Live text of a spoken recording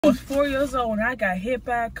was 4 years old when I got hit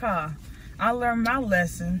by a car. I learned my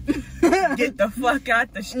lesson. Get the fuck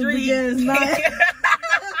out the street.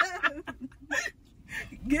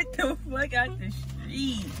 Get the fuck out the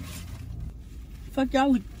street. Fuck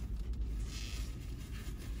y'all.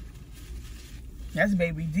 That's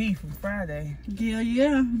Baby D from Friday. Yeah.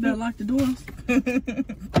 You better lock the doors.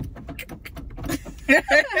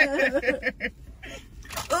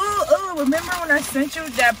 Oh, remember when I sent you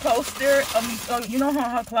that poster? You know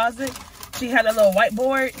her closet? She had a little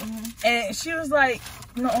whiteboard. And she was like,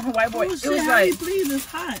 on her whiteboard, oh, shit, it was how like, you believe it's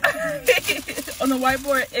hot? on the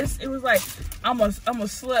whiteboard, it was like, I'm a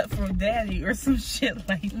slut from daddy or some shit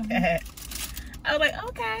like that. I was like,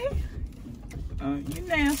 okay, you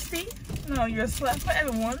nasty. No, you're a slut for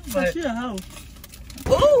everyone, but. She a hoe.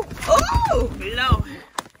 Ooh, Lord.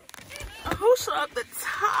 Who shut up the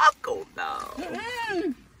taco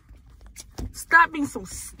though? Stop being so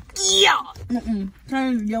scared.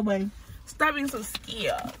 Turn your way. Stop being so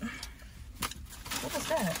scared. What was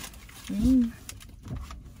that? Mm.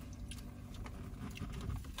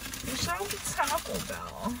 Who shot the Taco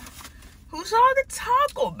Bell? Who shot the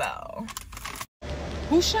Taco Bell?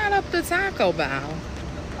 Who shot up the Taco Bell?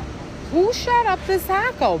 Who shot up the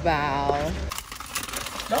Taco Bell?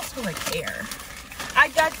 Those smell like air. I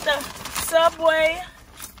got the Subway.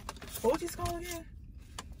 What was these called again?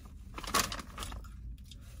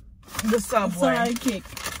 The Subway. Sidekick.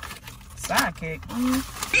 Sidekick.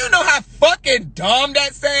 You know how fucking dumb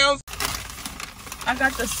that sounds? I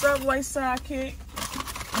got the Subway Sidekick.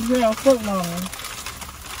 Yeah, foot long.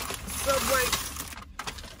 Subway.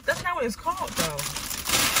 That's not what it's called though.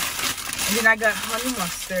 And then I got honey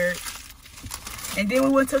mustard. And then we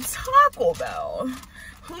went to Taco Bell.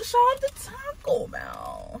 Who showed up the Taco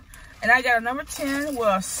Bell? And I got a number 10 with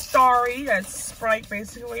a Starry. That's Sprite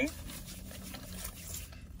basically.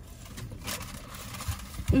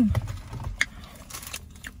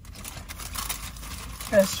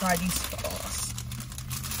 Let's try these sauce.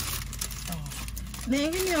 Oh.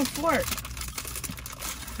 Man, give me a fork.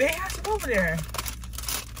 They have some over there.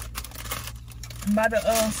 By the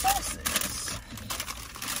sauces.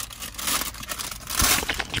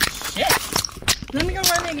 Shit. Let me go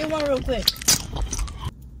run there and get one real quick.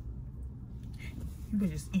 You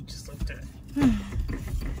could just eat just like that.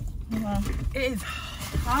 Wow. It is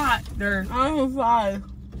hot there. I'm sorry.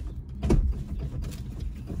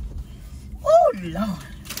 Oh, Lord.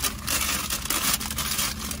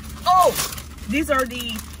 Oh, these are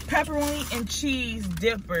the pepperoni and cheese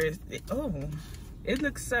dippers. Oh, it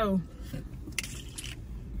looks so.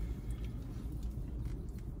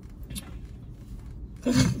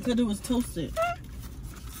 Because it was toasted.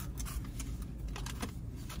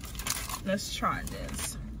 Let's try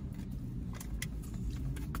this.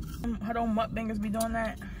 How don't mukbangers be doing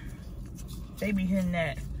that? They be hitting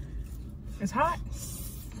that. It's hot.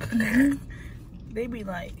 They be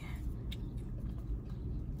like.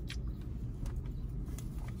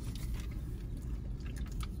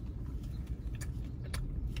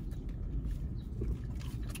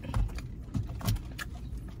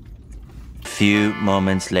 Few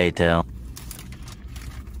moments later.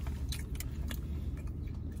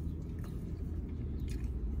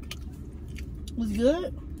 Was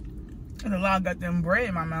good? There's a lot of goddamn bread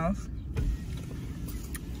in my mouth.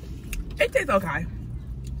 It tastes okay.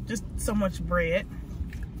 Just so much bread.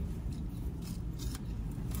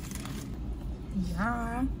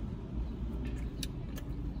 Yeah.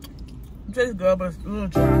 It tastes good, but it's a little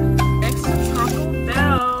dry. Next to Taco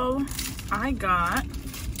Bell, I got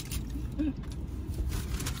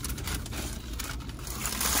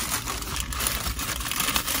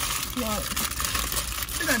well,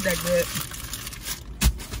 it's not that good.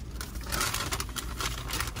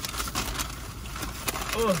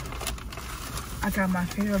 Oh, I got my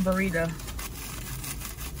favorite burrito.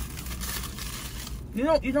 You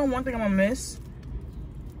know one thing I'm gonna miss?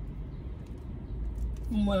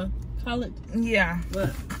 What? College? Yeah.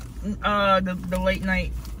 What? The late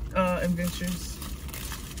night adventures.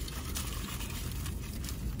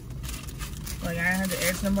 Like I had to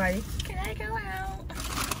ask somebody, can I go out?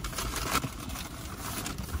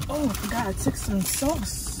 Oh, I forgot I took some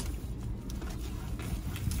sauce.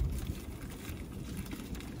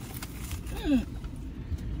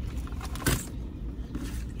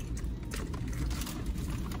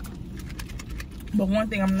 But one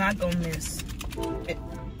thing I'm not gonna miss.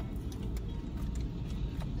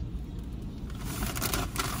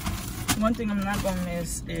 One thing I'm not gonna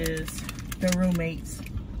miss is the roommates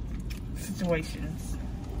situations.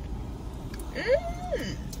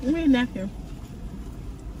 Let me napkin.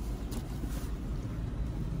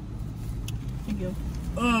 Thank you.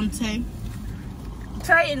 Tay.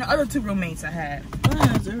 Tay and the other 2 roommates I had.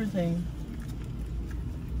 That's everything.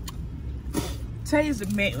 Tay is the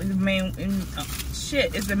main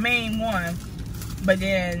shit is the main one, but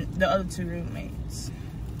then the other 2 roommates,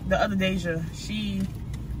 the other Deja, she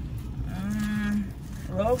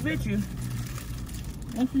roll with you.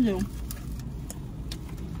 What you do?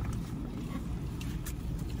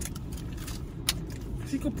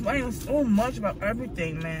 She complained so much about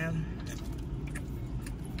everything, man.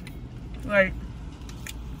 Like,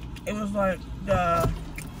 it was like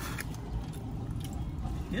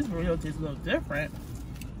this burrito tastes a little different.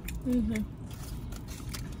 Mm-hmm.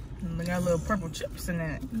 And they got little purple chips in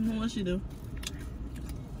it. What she do?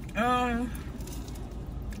 I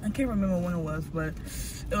can't remember when it was, but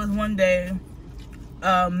it was one day.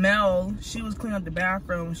 Mel, she was cleaning up the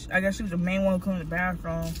bathroom. I guess she was the main one cleaning the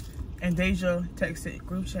bathroom. And Deja texted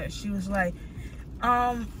group chat. She was like,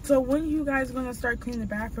 so when are you guys gonna start cleaning the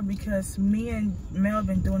bathroom? Because me and Mel have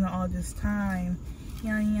been doing it all this time.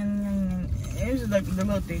 It was just like the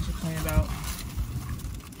little things she's playing about.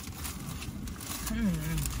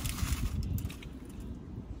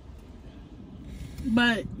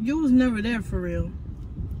 But you was never there for real.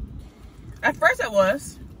 At first I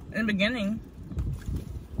was, in the beginning.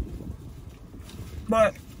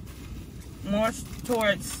 But more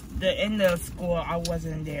towards the end of school, I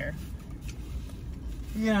wasn't there.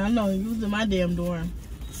 Yeah, I know. You was in my damn dorm.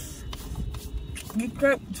 You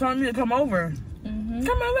kept telling me to come over. Mm-hmm.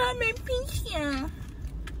 Come over, make pizza.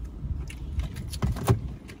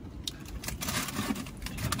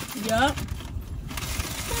 Yup.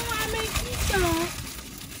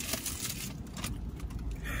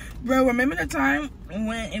 Bro, remember the time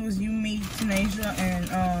when it was you, me, Tanasia, and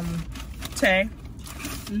Tay?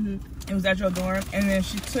 Mm-hmm. It was at your dorm, and then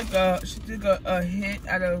she took a hit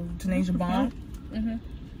out of Tanasia bomb. Mm-hmm.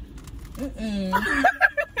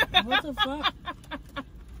 What the fuck?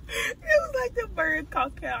 It was like the bird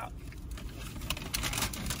cock out.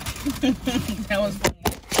 That was funny.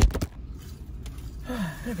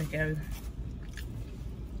 Perfect, Evan.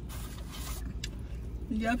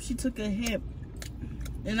 Yup, she took a hit.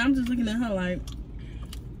 And I'm just looking at her like,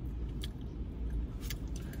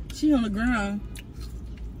 she on the ground.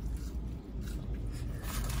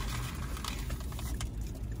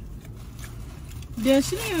 Yeah,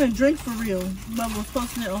 she didn't even drink for real, but was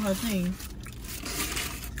posting it on her thing.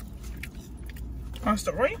 Our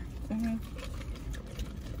story? Mm-hmm.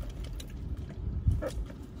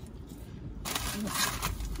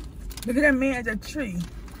 Look at that man at that tree.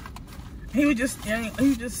 He was just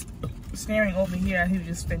staring over here. He was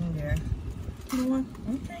just standing there. You know what?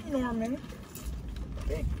 Okay, Norman.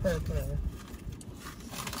 Big purple.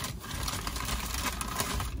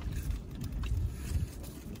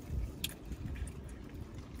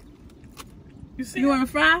 You see? You want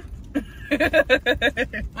to fry?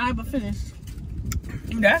 Alright, but finish.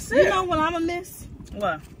 That's it. You know what I'm gonna miss?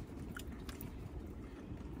 What?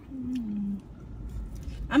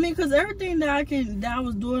 I mean, cause everything that I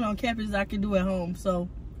was doing on campus, I can do at home. So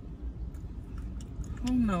I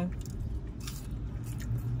don't know.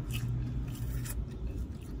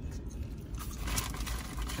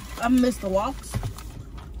 I miss the walks.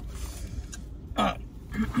 The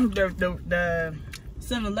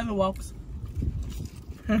 7-Eleven walks.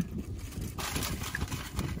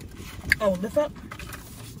 Oh, lift up.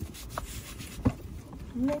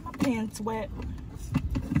 Made my pants wet.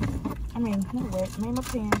 I mean, not wet. Made my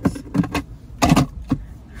pants.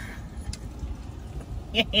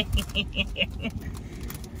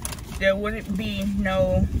 There wouldn't be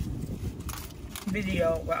no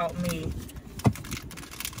video without me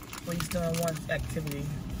when he's doing one activity.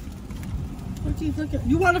 What you looking?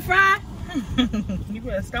 You want to fry? You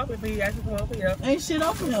better stop it, please. I just come over here. Ain't shit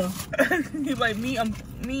over here. He's like, me.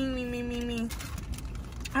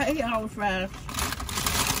 I ate all the fries.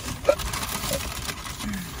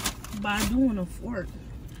 By doing a fork.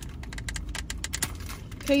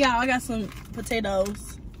 Okay, y'all, I got some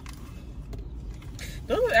potatoes.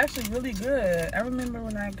 Those are actually really good. I remember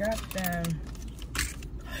when I got them.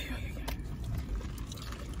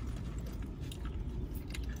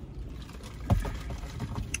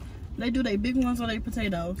 They do they big ones or they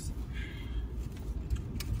potatoes?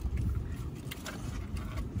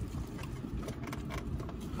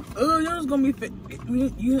 Oh, yours gonna be fit.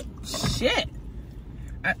 You shit.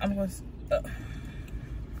 I'm gonna.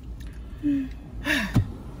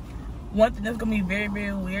 One thing that's gonna be very,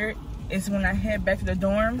 very weird is when I head back to the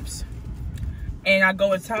dorms and I go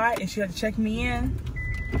with Ty and she had to check me in.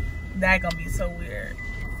 That gonna be so weird.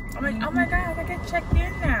 I'm like, oh my god, I get checked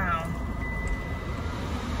in now.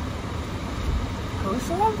 Who's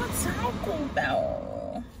the one with Taco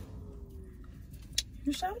Bell?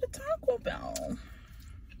 You shop at the Taco Bell.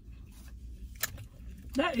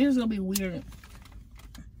 That is gonna be weird.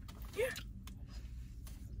 Yeah.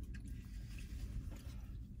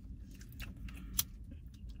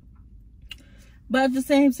 But at the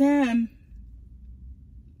same time,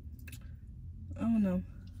 I don't know.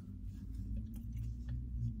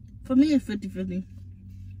 For me, it's 50-50.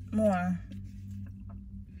 Why?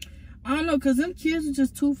 I don't know, because them kids are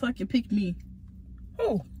just too fucking pick me.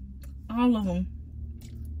 Who? All of them.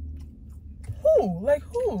 Who? Like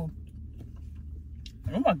who?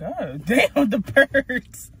 Oh my god. Damn, the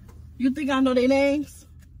birds. You think I know their names?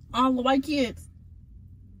 All the white kids.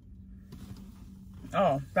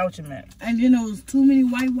 Oh, that's what you meant. And then there was too many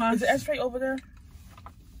whitewashed. Is the X-ray over there?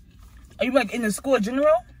 Are you like in the school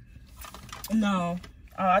general? No.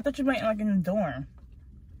 Oh, I thought you meant like in the dorm.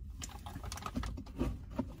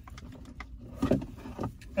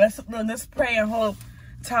 Let's pray and hope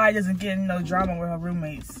Ty doesn't get in no drama with her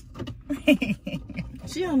roommates.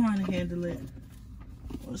 She don't know how to handle it.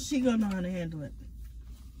 Well, she gonna know how to handle it.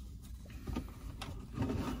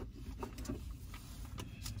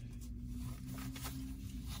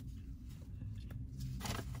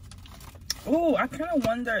 Ooh, I kind of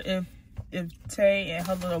wonder if Tay and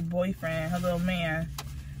her little boyfriend, her little man,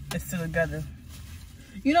 is still together.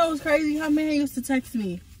 You know what's crazy? Her man used to text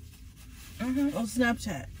me On on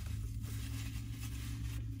Snapchat.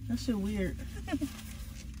 That shit weird.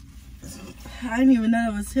 I didn't even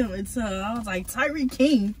know it was him until I was like, Tyreek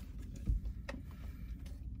King.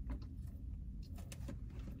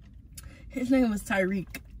 His name was Tyreek.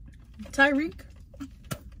 Tyreek?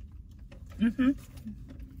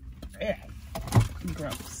 Yeah.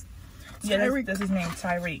 Gross. Tyreek. Yeah, that's his name,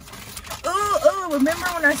 Tyreek. Oh, remember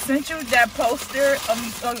when I sent you that poster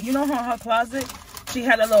of, you know, her closet? She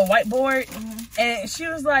had a little whiteboard, and she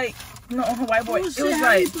was like, no, on her whiteboard, Oh, it shit, was how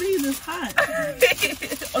like, you please, it's hot.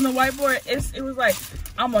 on the whiteboard, it was like,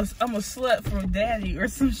 I'm a slut for daddy or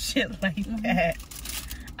some shit like that.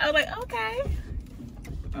 I was like, okay,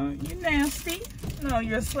 you nasty. No,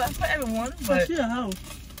 you're a slut for everyone, Oh, but she a hoe.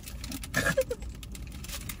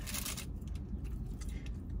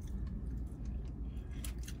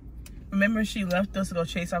 remember she left us to go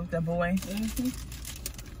chase after that boy?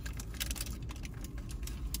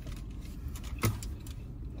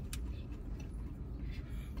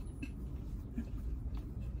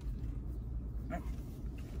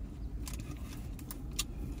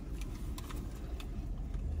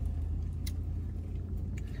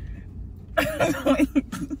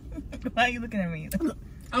 Why are you looking at me?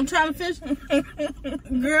 I'm trying to fish.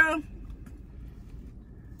 Girl.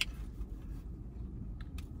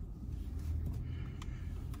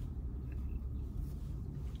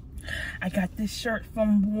 I got this shirt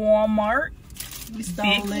from Walmart. We stole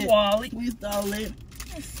Big it. Wally. We stole it.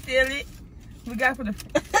 Steal it. We got for the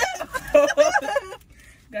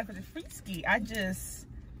got for the free ski. I just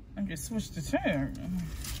switched the term.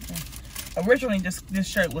 Originally this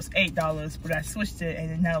shirt was $8, but I switched it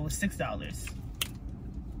and now it was $6.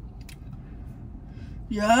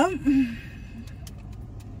 Yeah.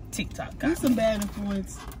 TikTok That's got some me. bad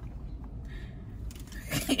influence.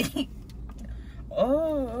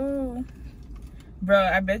 Oh, bro,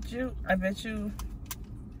 I bet you,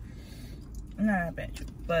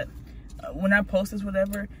 but when I post this,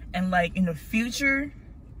 whatever, and like in the future,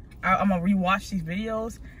 I'm gonna rewatch these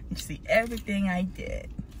videos and see everything I did.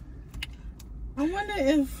 I wonder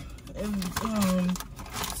if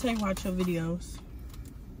say watch your videos.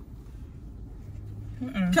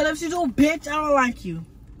 Cause if she do, bitch, I don't like you,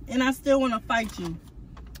 and I still want to fight you.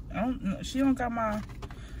 I don't know. She don't got my.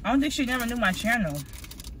 I don't think she never knew my channel.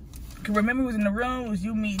 Cause remember, it was in the room. It was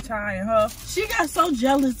you, me, Ty, and her. She got so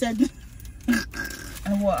jealous that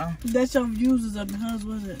And what? that your views is up to hers,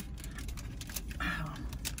 was it?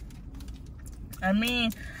 I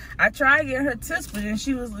mean, I tried to get her tips, but then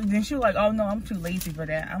she was like, "Oh no, I'm too lazy for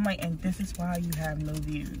that." I'm like, and this is why you have no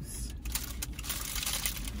views.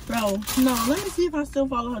 Bro, no. Let me see if I still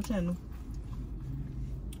follow her channel.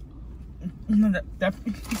 No, that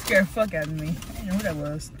he scared the fuck out of me. I didn't know who that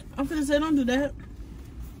was. I'm finna say, don't do that.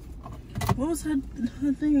 What was her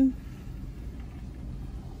thing?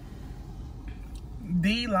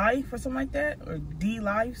 D Life or something like that, or D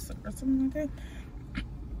Life or something like that,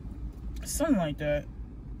 something like that.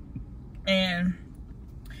 And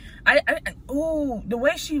the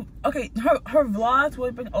way she, okay, her vlogs would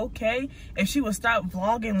have been okay if she would stop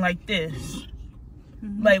vlogging like this.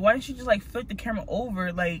 Like, why didn't she just like flip the camera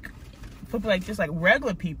over, like flip it like this, like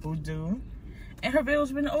regular people do? And her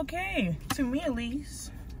videos been okay, to me at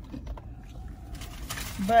least.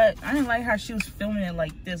 But I didn't like how she was filming it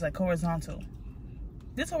like this, like horizontal.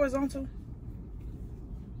 This horizontal?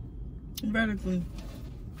 Vertically.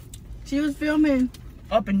 She was filming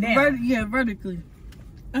Up and down. Vertically.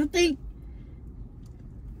 I think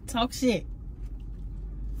talk shit.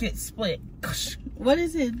 Get split. What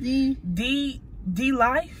is it? D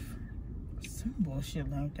life? Some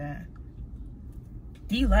bullshit like that.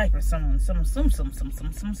 D life or some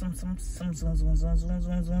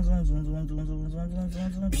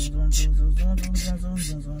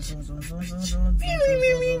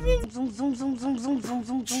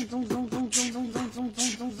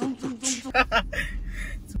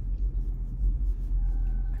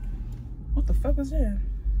What the fuck was that?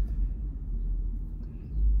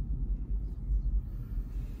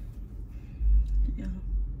 Yeah.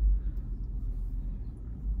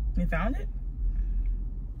 You found it?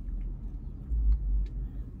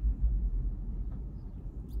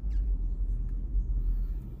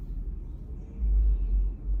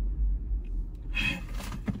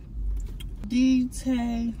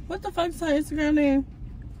 D-Tay. What the fuck's her Instagram name?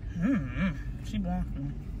 She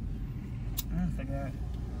blocking. I forgot.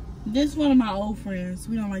 This one of my old friends.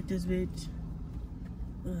 We don't like this bitch.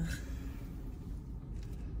 Ugh.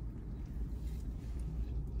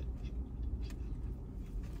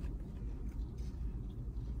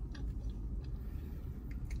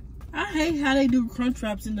 I hate how they do crunch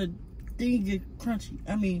wraps and the thing get crunchy.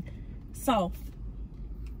 I mean, soft.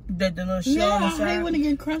 The little shell on the I side. hate when it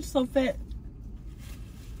get crunched so fat.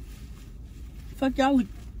 Fuck y'all.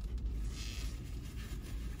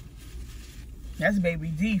 That's Baby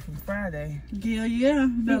D from Friday. Yeah.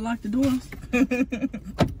 Better lock the doors.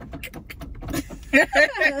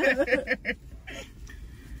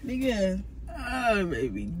 Nigga. Oh,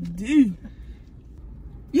 Baby D.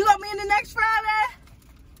 You got me in the next Friday?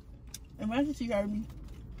 Imagine she heard me.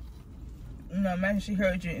 No, imagine she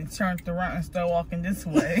heard you and turned around and started walking this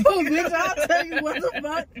way. Oh, bitch, I'll tell you what the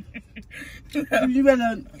fuck. You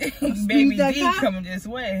better Baby that D car. coming this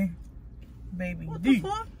way. Baby What D. the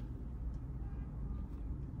fuck?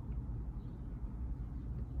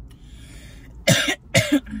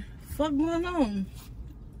 Fuck going on?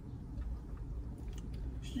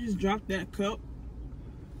 She just dropped that cup.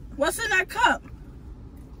 What's in that cup?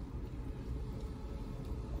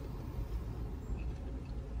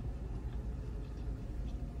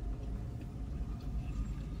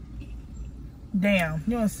 Damn,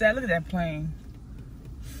 you know what's sad? Look at that plane.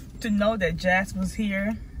 To know that Jazz was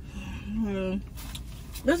here.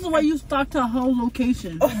 This is where you stalked her whole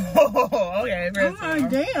location. Oh, okay. Oh,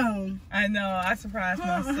 damn. I know, I surprised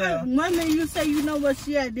myself. One minute you say you know where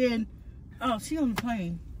she at, then, oh, she on the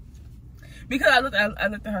plane. Because I looked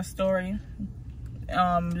at her story.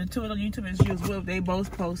 The two of the YouTubers she was with, they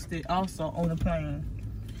both posted also on the plane.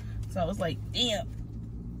 So I was like, damn,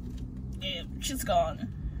 she's gone.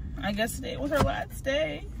 I guess today was her last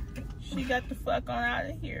day. She got the fuck on out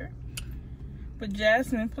of here. But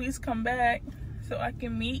Jasmine, please come back so I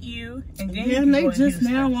can meet you. And then Yeah, they just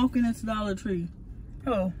now walking into Dollar Tree.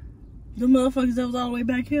 Who? The motherfuckers that was all the way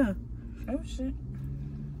back here. Oh shit.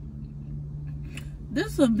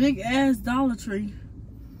 This is a big ass Dollar Tree.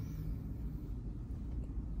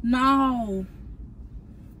 No.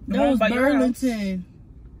 The That one was by your house? Burlington.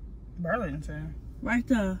 Burlington. Right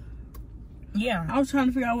there. Yeah. I was trying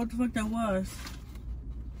to figure out what the fuck that was.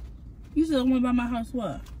 You said the one by my house,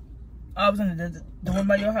 what? I was in the one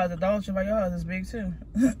by your house. The Dollar Tree by your house is big too.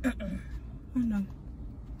 I know.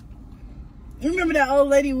 You remember that old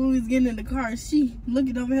lady when we was getting in the car? She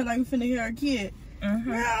looking over here like we finna hear her kid.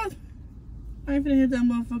 Mm-hmm. Girl, I ain't finna hit that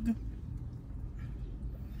motherfucker.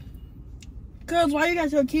 Cause why you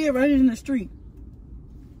got your kid running in the street?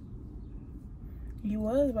 You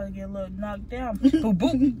was about to get a little knocked down. Boop,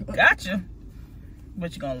 boop. Gotcha.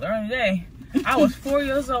 But you're gonna learn today. I was 4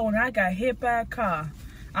 years old when I got hit by a car.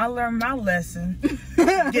 I learned my lesson.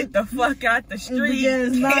 Get the fuck out the street.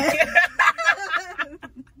 Yes, not.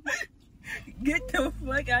 Get the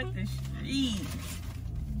fuck out the street.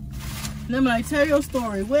 Then I tell your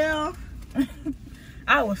story. Well,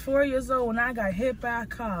 I was 4 years old when I got hit by a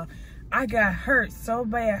car. I got hurt so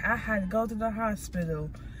bad I had to go to the hospital.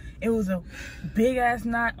 It was a big ass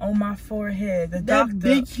knot on my forehead. that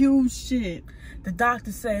big huge shit. The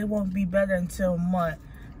doctor said it won't be better until a month.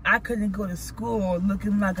 I couldn't go to school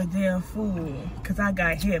looking like a damn fool because I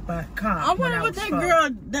got hit by a car. I wonder what that girl.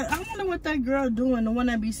 I wonder what that girl doing. The one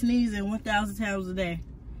that be sneezing 1,000 times a day.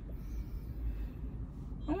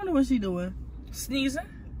 I wonder what she doing. Sneezing?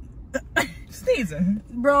 Sneezing.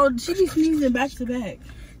 Bro, she be sneezing back to back.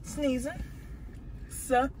 Sneezing.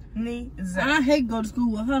 Sneezing. I hate go to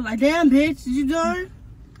school with her. Like, damn, bitch, you done?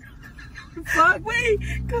 Fuck. Wait,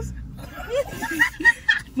 because...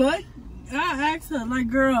 But I asked her, like,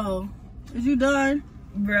 girl, is you done?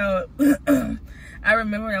 Bro, I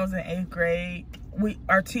remember when I was in 8th grade,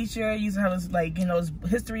 our teacher used to have us, like, you know, those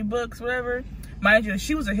history books, whatever. Mind you,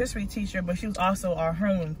 she was a history teacher, but she was also our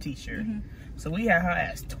homeroom teacher. So we had her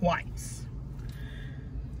ass twice.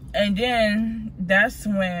 And then that's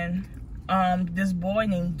when this boy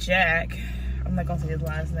named Jack, I'm not gonna say his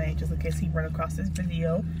last name just in case he run across this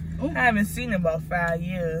video. Ooh. I haven't seen him in about 5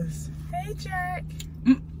 years. Hey, Jack.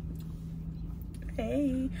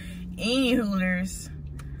 Hey. Any Hooters.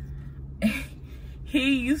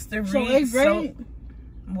 He used to read. So 8th grade?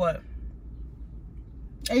 What?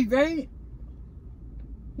 8th grade?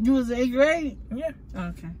 You was in 8th grade? Yeah. Oh,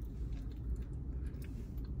 okay.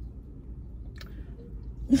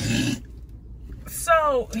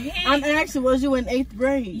 So I'm asking, was you in 8th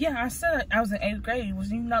grade? Yeah, I said I was in 8th grade.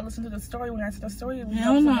 Was you not listening to the story when I said the story?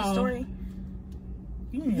 Hell no. The story?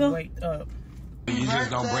 You need to wake up. You just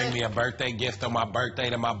gonna bring me a birthday gift on my birthday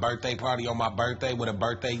to my birthday party on my birthday with a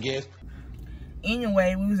birthday gift?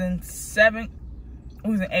 Anyway, we was in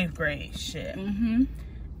 8th grade. Shit.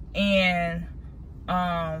 And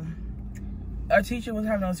our teacher was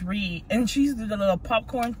having us read, and she used to do the little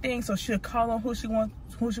popcorn thing, so she'll call on who she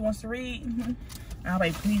wants to read. And I'm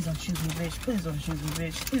like, please don't choose me, bitch. Please don't choose me,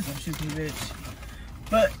 bitch. Please don't choose me, bitch.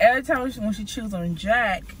 But every time when she chose on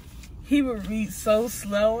Jack, he would read so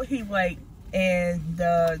slow. He like, and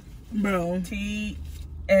the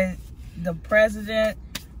and the president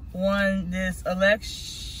won this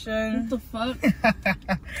election. What the fuck?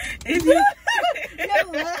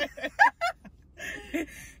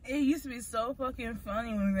 It used to be so fucking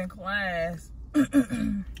funny when we was in class.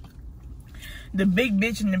 The big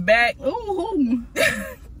bitch in the back. Ooh.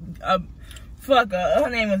 Her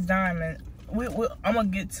name was Diamond. I'm gonna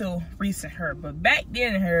get to recent her, but back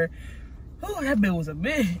then her, that bitch was a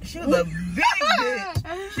bitch. She was a big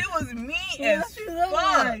bitch. She was mean as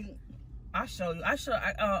fuck. I'll show you. I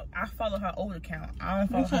follow her old account. I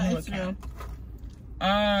don't follow her new account.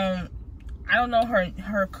 I don't know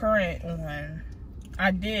her current one.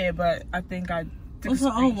 I did, but I think I took What's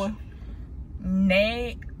her old one?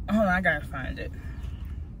 Hold on, I gotta find it.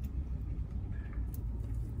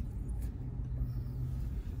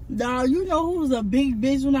 Dawg, you know who was a big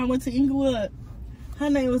bitch when I went to Inglewood? Her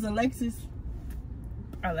name was Alexis.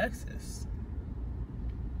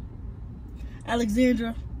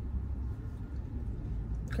 Alexandra.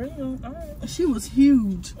 Girl, she was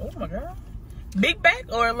huge. Oh my god. Big back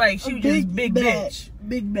or like she was just big bitch?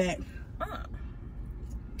 Big back.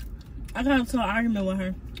 I got into an argument with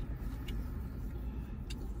her.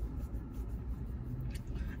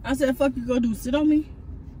 I said, fuck you gonna do, sit on me?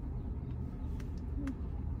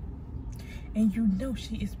 And you know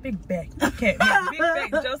she is big back. You can't make big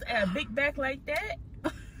back just add a big back like that.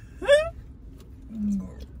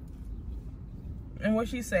 And what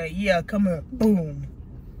she say? Yeah, come here. Boom.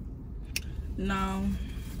 No.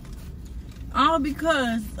 All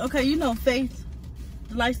because, okay, you know Faith,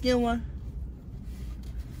 the light skinned one.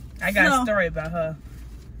 I got a story about her.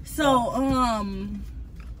 So,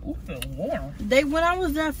 Ooh, feel warm. When I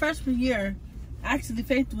was there freshman year, actually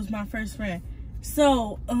Faith was my first friend.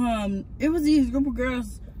 So, it was these group of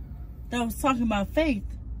girls that was talking about Faith,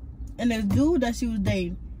 and this dude that she was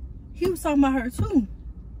dating, he was talking about her too.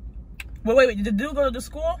 Wait, did the dude go to the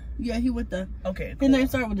school? Yeah, he went there. Okay, cool. His name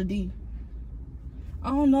started with a D. I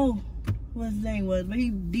don't know what his name was, but he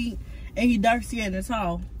deep and he dark skinned and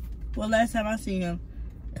tall. Well, last time I seen him.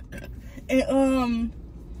 And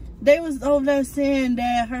they was over there saying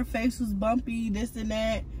that her face was bumpy, this and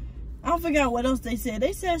that. I forgot what else they said.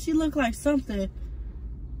 They said she looked like something.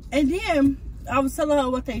 And then I was telling her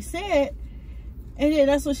what they said, and then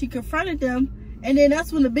that's when she confronted them. And then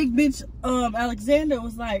that's when the big bitch Alexander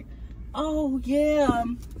was like, oh yeah,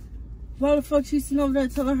 why the fuck she sitting over there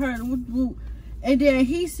telling her whoop, whoop. And then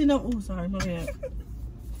he sitting over, oh sorry, my bad.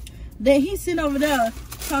 Then he sitting over there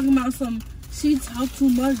talking about she talk too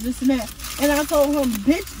much, this and that. And I told him,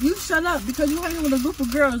 bitch, you shut up because you hanging with a group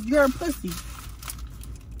of girls, you're a pussy.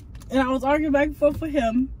 And I was arguing back and forth with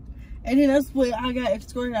him. And then that's when I got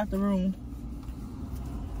escorted out the room.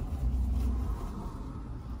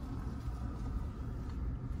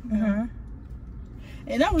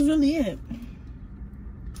 And that was really it.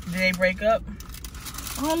 Did they break up?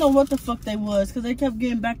 I don't know what the fuck they was, because they kept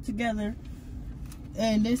getting back together.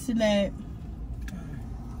 And this and that.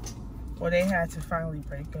 Well, they had to finally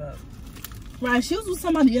break up. Right, she was with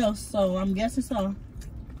somebody else, so I'm guessing so.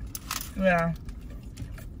 Yeah.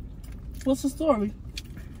 What's the story?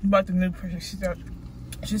 About the new person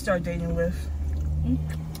she started dating with.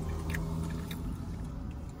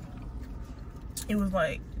 It was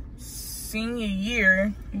like senior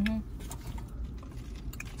year.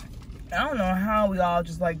 I don't know how we all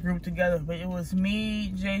just like grouped together, but it was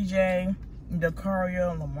me, JJ,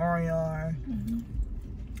 Dacaria, Lamarion,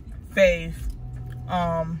 Faith.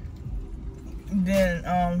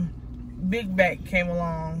 Then Big Back came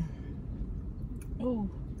along. Oh.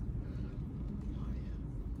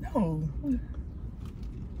 No.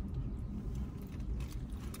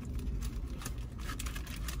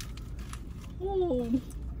 Ooh.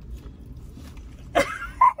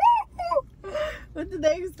 What the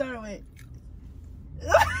name start with?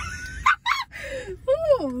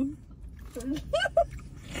 Ooh.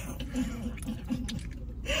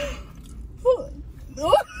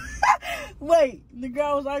 Wait, the girl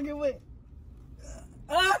I was arguing with?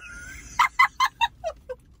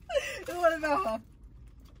 It wasn't about her.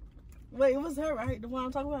 Wait, it was her, right? The one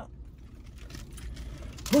I'm talking about?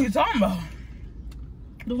 Who you talking about?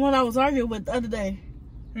 The one I was arguing with the other day.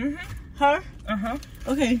 Her?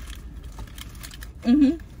 Okay.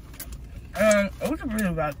 What you really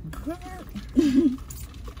about?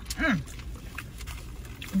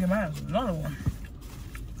 Get mine another one.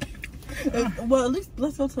 Well, at least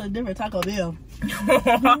let's go to a different Taco Bell. You're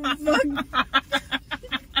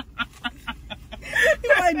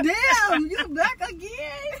like, damn, you back again?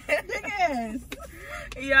 Big ass.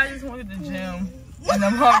 Yeah, I just went to the gym and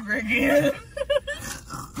I'm hungry again.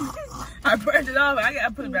 I pressed it off. I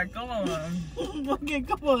gotta put it back on. Okay,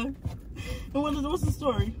 come on. And what's the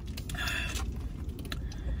story?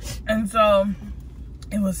 And so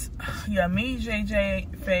it was, me,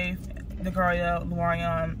 JJ, Faith, Dacaria,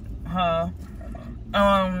 Lamarion, her,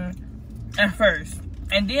 at first.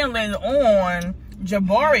 And then later on,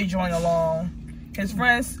 Jabari joined along. His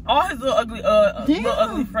friends, all his little ugly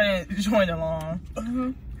friends joined along.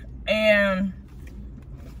 And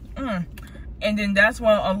then that's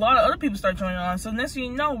when a lot of other people start joining on. So next thing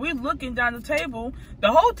you know, we're looking down the table.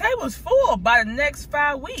 The whole table's full by the next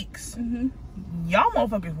 5 weeks. Y'all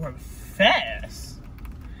motherfuckers were fast.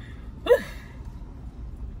 Whew.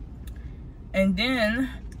 And then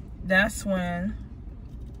that's when,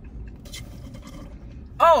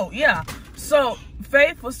 oh yeah, so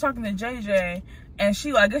Faith was talking to JJ, and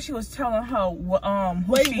I guess she was telling her what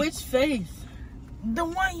which Faith? The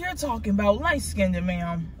one you're talking about, light skinned,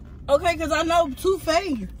 ma'am. Okay, because I know 2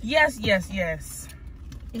 Faith. Yes.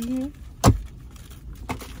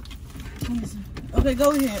 Okay,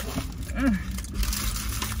 go ahead.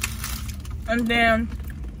 And then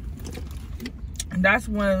that's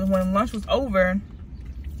when lunch was over,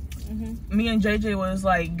 me and JJ was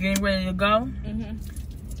like getting ready to go.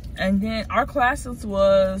 And then our classes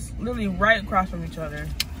was literally right across from each other.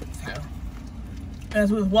 So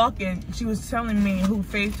as we was walking, she was telling me who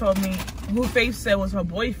Faith said was her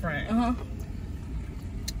boyfriend.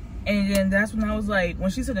 And then that's when I was like,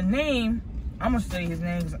 when she said the name, I'm gonna say his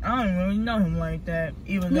name because I don't really know him like that.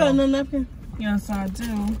 Even though, no napkin. Yes, I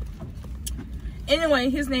do. Anyway,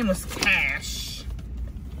 his name was Cash.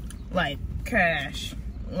 Like cash.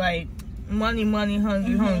 Like money,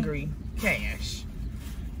 hungry. Cash.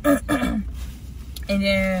 And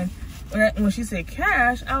then when she said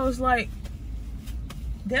Cash, I was like,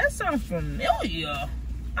 that sounds familiar.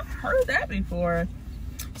 I've heard that before.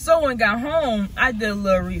 So when I got home, I did a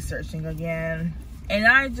little researching again. And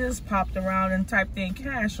I just popped around and typed in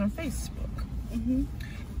Cash on Facebook.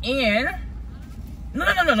 And no.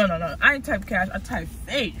 I didn't type Cash. I typed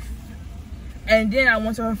Faith. And then I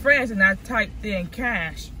went to her friends and I typed in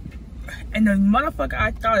Cash. And the motherfucker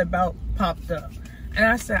I thought about popped up. And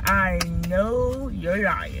I said, I know you're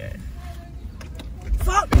lying.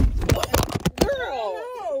 Fuck. Girl.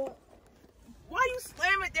 No. Why you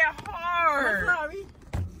slam it that hard? I'm sorry.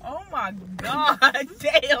 Oh my God.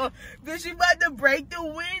 Damn. Bitch, you about to break the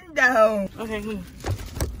window. Okay, good.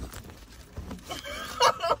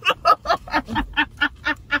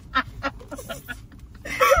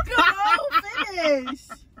 Come on, finish.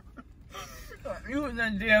 You in the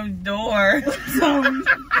damn door. Sorry.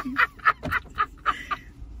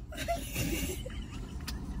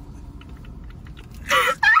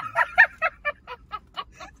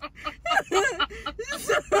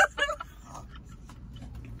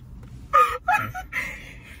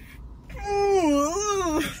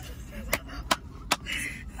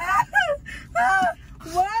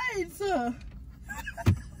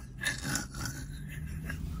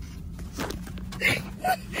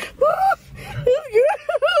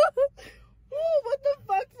 What the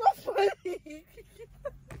fuck's so funny?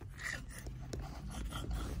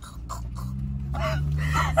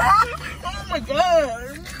 Oh my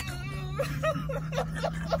God.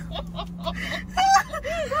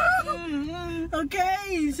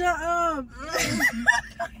 Okay, shut up.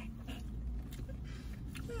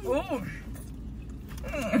 Ooh.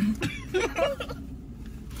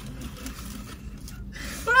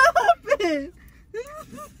 What happened?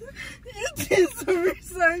 You did some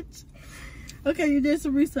research. Okay, you did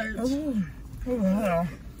some research. Oh, wow.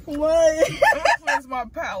 What? Where's my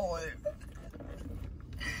palette?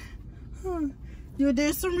 You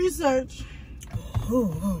did some research.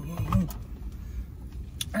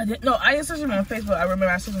 I didn't search him on Facebook. I remember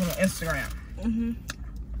I searched him on Instagram. Mm-hmm.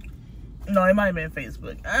 No, it might have been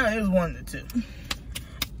Facebook. It was one of the two.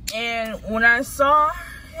 And when I saw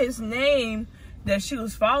his name that she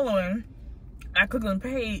was following, I clicked on the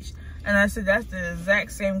page and I said, that's the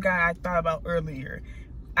exact same guy I thought about earlier.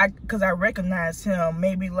 Because I recognized him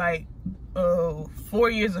maybe like 4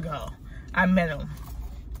 years ago. I met him.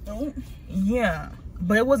 Oh. Yeah,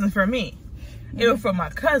 but it wasn't for me. It was for my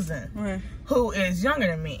cousin, Right. who is younger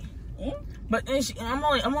than me. Mm. But I'm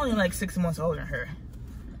only like 6 months older than her.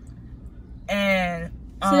 And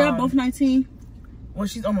So y'all both 19? well,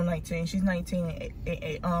 she's almost 19. She's 19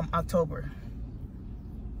 in October.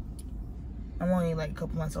 I'm only like a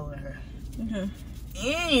couple months older than her. Okay.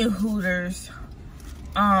 Any Hooters,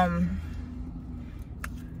 what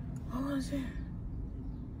was it?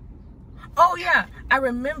 Oh yeah, I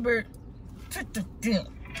remember.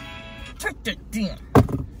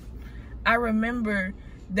 I remember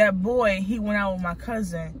that boy. He went out with my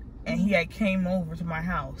cousin, and he had came over to my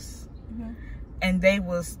house, and they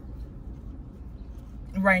was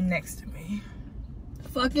right next to me.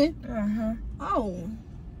 Fucking? Oh.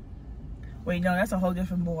 Wait, no, that's a whole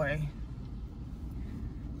different boy.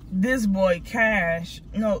 This boy, Cash.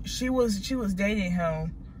 No, she was dating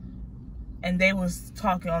him, and they was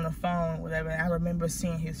talking on the phone, whatever. And I remember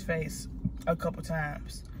seeing his face a couple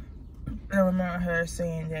times. And I remember her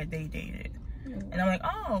saying that they dated, and I'm like,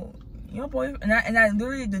 oh, your boy. And I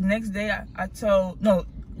literally the next day the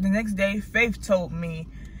next day Faith told me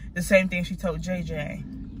the same thing she told JJ,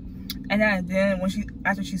 and then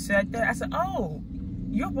after she said that, I said, oh,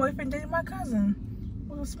 your boyfriend dated my cousin.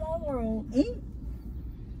 It was a small world.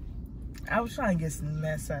 I was trying to get some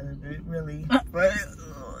mess out of it, really. But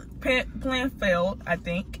plan failed, I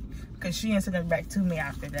think, because she didn't send it back to me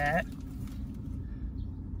after that.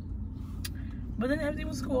 But then everything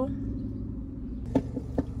was cool.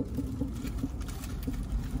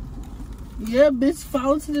 Yeah, bitch,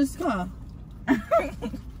 fall into this car.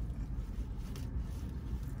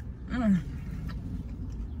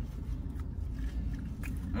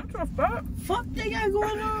 What the fuck? Fuck they got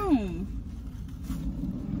going on?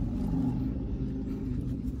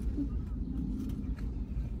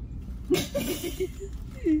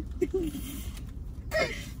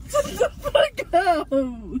 Shut the fuck up.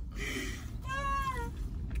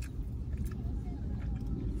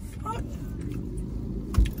 Fuck.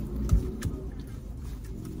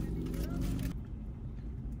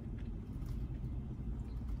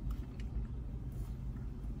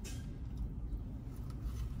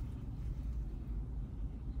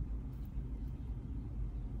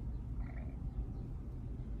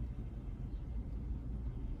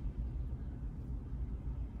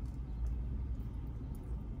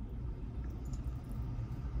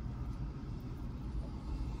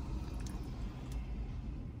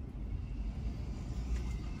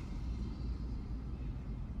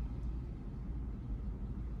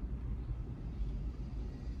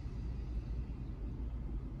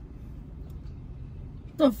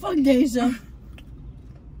 The fuck, Deja?